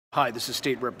Hi, this is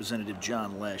State Representative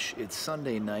John Lesh. It's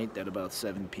Sunday night at about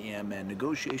 7 p.m. and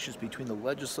negotiations between the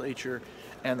legislature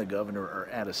and the governor are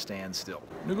at a standstill.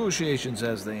 Negotiations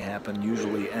as they happen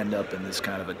usually end up in this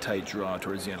kind of a tight draw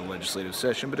towards the end of legislative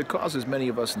session, but it causes many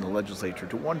of us in the legislature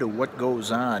to wonder what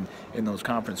goes on in those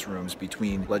conference rooms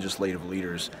between legislative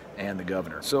leaders and the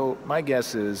governor. So my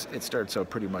guess is it starts out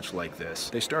pretty much like this.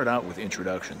 They start out with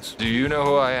introductions. Do you know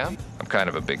who I am? I'm kind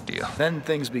of a big deal. Then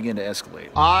things begin to escalate.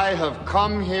 I have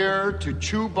come here to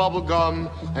chew bubblegum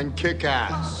and kick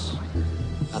ass.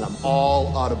 And I'm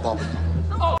all out of bubblegum.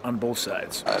 On both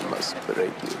sides. I must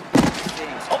break you.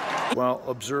 While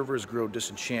observers grow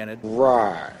disenchanted.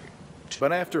 Right.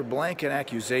 But after blanket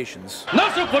accusations,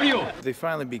 they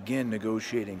finally begin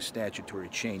negotiating statutory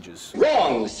changes.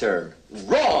 Wrong, sir.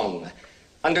 Wrong.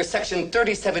 Under Section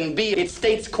 37B, it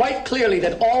states quite clearly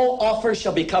that all offers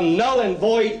shall become null and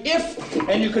void if,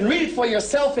 and you can read it for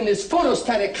yourself in this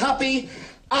photostatic copy,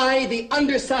 I, the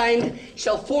undersigned,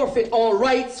 shall forfeit all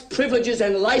rights, privileges,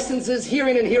 and licenses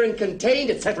herein and herein contained,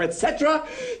 etc., etc.,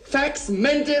 fax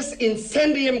mentis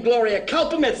incendium gloria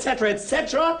culpum, etc.,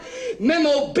 etc.,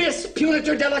 memo bis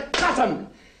puniter delicatum.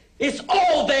 It's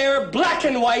all there, black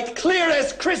and white, clear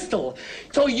as crystal.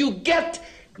 So you get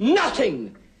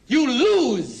nothing. You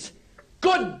lose.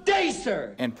 Good day,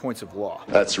 sir. And points of law.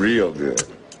 That's real good.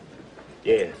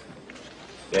 Yeah.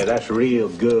 Yeah, that's real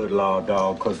good, law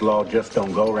dog, because law just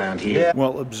don't go around here.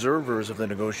 While observers of the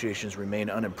negotiations remain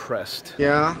unimpressed.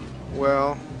 Yeah,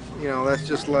 well, you know, that's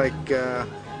just like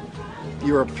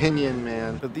your opinion,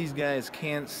 man. But these guys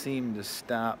can't seem to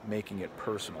stop making it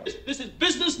personal. This is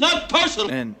business, not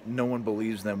personal. And no one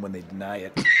believes them when they deny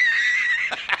it.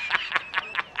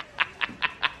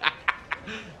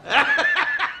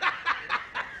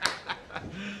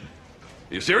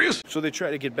 You serious? So they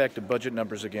try to get back to budget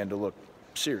numbers again to look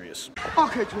serious.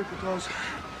 Okay, Twinkle Toes.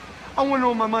 I want to know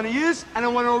where my money is, and I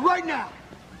want to know right now.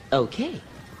 Okay.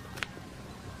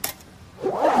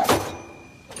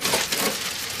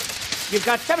 You've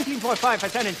got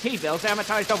 17.5% in T-bills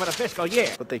amortized over the fiscal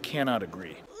year. But they cannot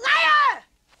agree. Liar!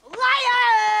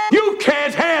 Liar! You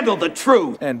can't handle the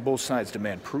truth. And both sides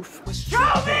demand proof. Show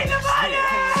me the money!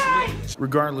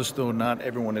 Regardless, though, not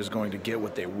everyone is going to get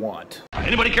what they want.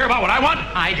 Anybody care about what I want?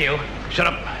 I do. Shut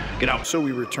up. Get out. So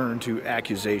we return to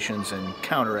accusations and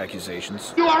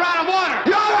counter-accusations. You are out of order!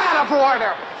 You're out of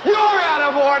order! You're out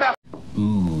of order!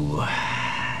 Ooh,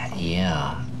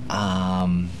 yeah.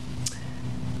 I'm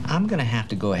gonna have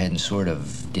to go ahead and sort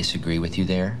of disagree with you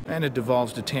there. And it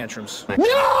devolves to tantrums.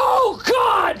 No,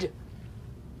 God!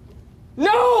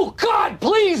 No, God,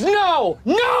 please, no!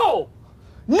 No!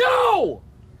 No!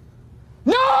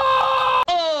 No!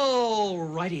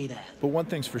 Alrighty then. But one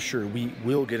thing's for sure, we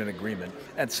will get an agreement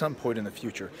at some point in the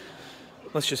future.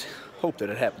 Let's just hope that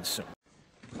it happens soon.